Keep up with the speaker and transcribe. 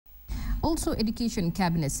Also, Education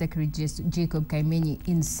Cabinet Secretary Jacob Kaimenyi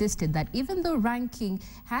insisted that even though ranking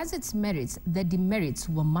has its merits, the demerits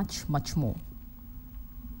were much, much more.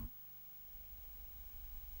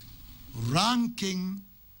 Ranking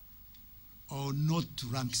or not to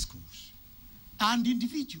rank schools and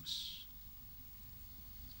individuals.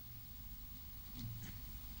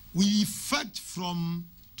 We effect from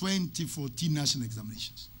 2014 national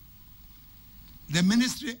examinations. The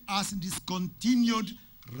ministry has discontinued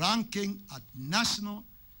ranking at national,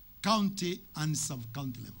 county, and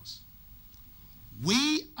sub-county levels.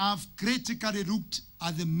 We have critically looked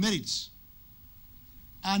at the merits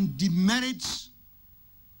and demerits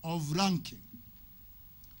of ranking.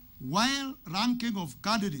 While ranking of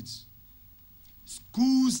candidates,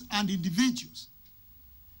 schools, and individuals,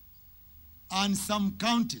 and some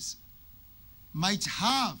counties might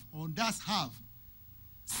have or does have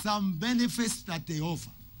some benefits that they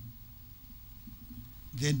offer,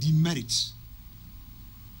 the demerits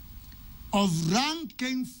of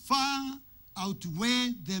ranking far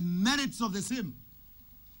outweigh the merits of the same.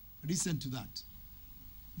 Listen to that.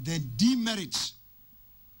 The demerits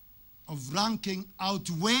of ranking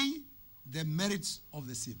outweigh the merits of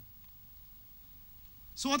the same.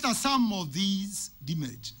 So what are some of these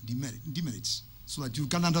demerits so that you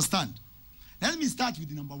can understand? Let me start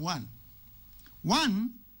with number one. One,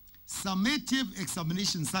 summative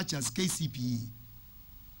examinations such as KCPE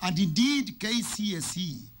and indeed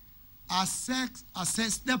KCSE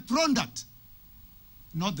assess the product,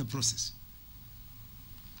 not the process.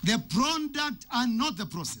 The product and not the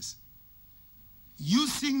process.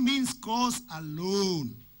 Using mean scores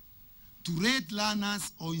alone to rate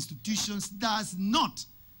learners or institutions does not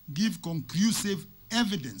give conclusive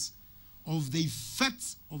evidence of the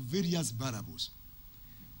effects of various variables.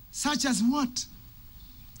 Such as what?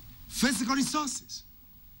 Physical resources.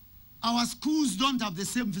 Our schools don't have the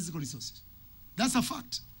same physical resources. That's a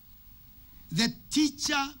fact. The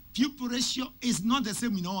teacher-pupil ratio is not the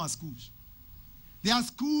same in all our schools. There are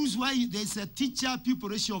schools where there's a teacher-pupil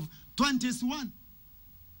ratio of 20:1.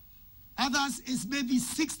 Others is maybe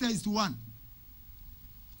 6:1.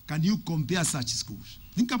 Can you compare such schools?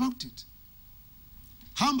 Think about it.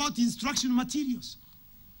 How about instruction materials?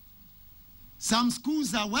 Some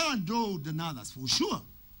schools are well endowed than others, for sure.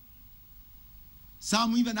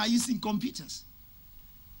 Some even are using computers.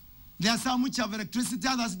 There are some which have electricity,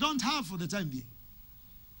 others don't have for the time being.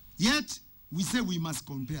 Yet, we say we must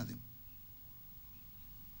compare them.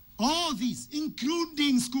 All these,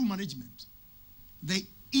 including school management, the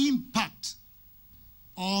impact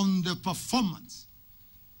on the performance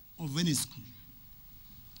of any school.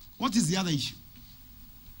 What is the other issue?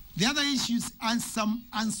 The other issues are some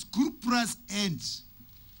unscrupulous ends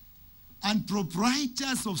and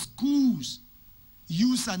proprietors of schools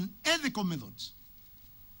use unethical methods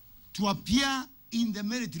to appear in the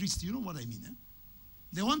merit list. You know what I mean? Eh?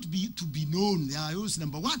 They want to be known. They are always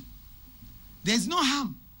number one. There is no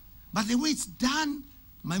harm. But the way it's done,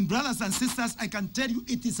 my brothers and sisters, I can tell you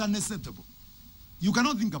it is unacceptable. You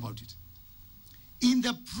cannot think about it. In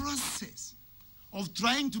the process of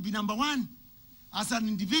trying to be number one, as an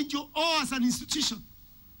individual or as an institution,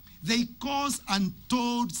 they cause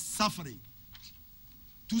untold suffering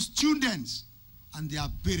to students and their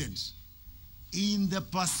parents in the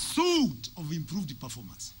pursuit of improved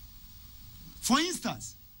performance. For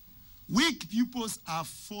instance, weak pupils are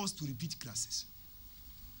forced to repeat classes.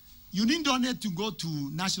 You need only to go to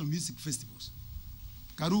national music festivals.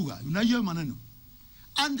 Karuga, unajua maneno.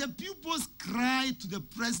 And the pupils cry to the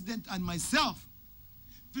president and myself,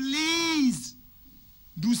 please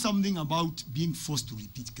do something about being forced to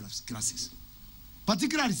repeat classes.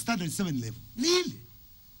 Particularly standard 7 level. Really?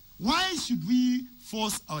 Why should we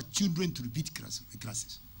force our children to repeat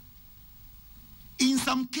classes? In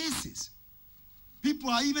some cases,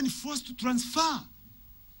 people are even forced to transfer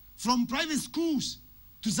from private schools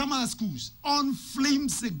to some other schools on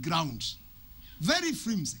flimsy grounds. Very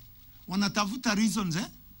flimsy. Wanatafuta reasons, eh?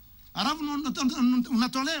 Alafu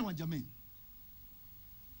unatolewa jameni.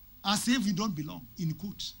 As if you don't belong, in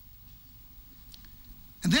quotes.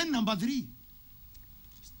 And then number 3,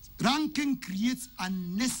 ranking creates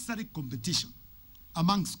unnecessary competition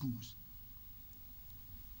among schools.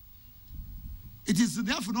 It is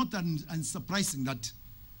therefore not unsurprising that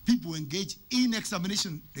people engage in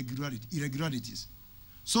examination irregularities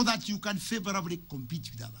so that you can favorably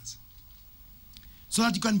compete with others, so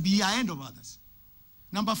that you can be ahead of others.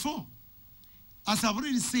 Number 4, as I've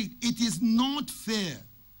already said, it is not fair,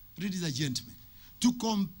 ladies and gentlemen, to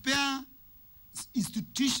compare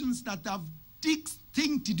institutions that have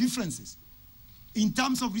distinct differences in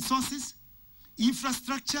terms of resources,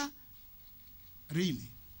 infrastructure. Really,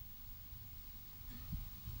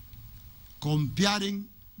 comparing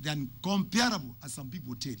the incomparable, as some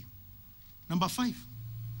people tell you. Number 5,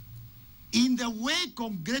 in the wake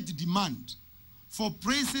of great demand for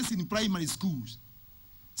places in primary schools,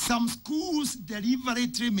 some schools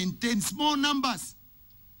deliberately maintain small numbers.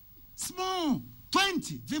 Small,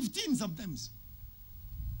 20, 15 sometimes.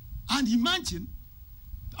 And imagine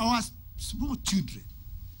our small children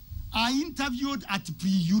are interviewed at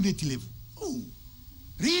pre-unit level. Oh,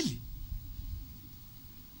 really?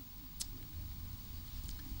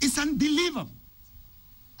 It's unbelievable.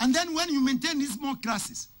 And then when you maintain these small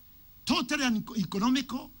classes, totally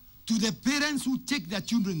uneconomical to the parents who take their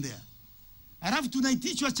children there. Alafu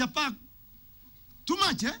tunaitishwa chapa too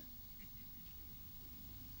much, eh?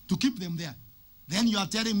 To keep them there. Then you are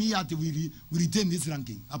telling me that we retain this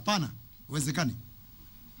ranking. Hapana, uwezekani.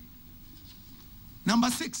 Number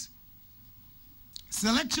 6,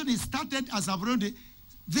 selection is started as I've already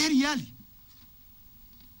very early.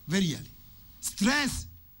 Very early. Stress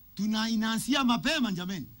tunainansia mapema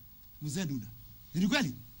jameni. Mzee Duda. Ni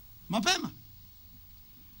kweli? Mapema.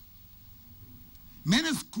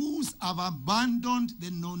 Many schools have abandoned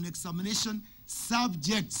the non-examination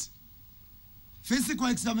subjects. Physical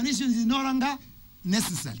examination is no longer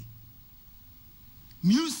necessary.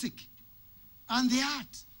 Music and the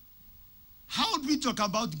art. How do we talk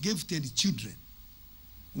about gifted children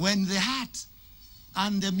when the art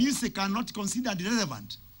and the music are not considered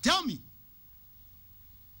relevant? Tell me.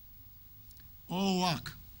 All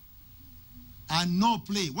work and no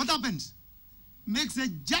play. What happens? Makes a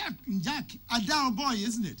jack, a dull boy,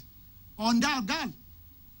 isn't it? Or dull girl.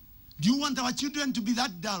 Do you want our children to be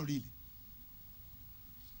that dull, really?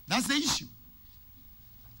 That's the issue.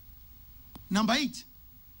 Number 8,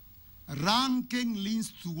 ranking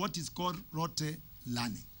leads to what is called rote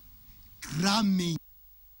learning. Cramming,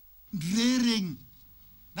 rearing.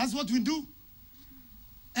 That's what we do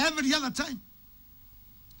every other time,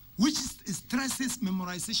 which stresses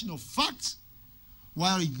memorization of facts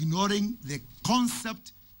while ignoring the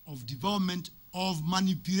concept of development of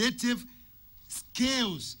manipulative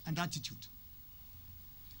skills and attitude.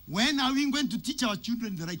 When are we going to teach our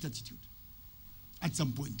children the right attitude? At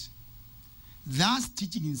some point. Thus,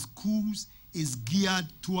 teaching in schools is geared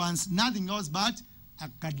towards nothing else but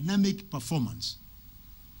academic performance.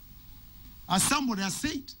 As somebody has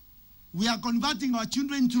said, we are converting our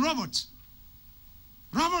children into robots.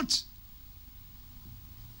 Robots.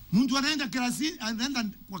 Mtu anaenda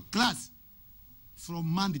class from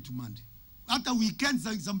Monday to Monday. Hata weekends,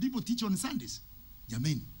 some people teach on Sundays.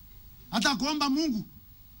 Jameni. Hata kuomba Mungu,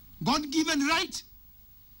 God-given right.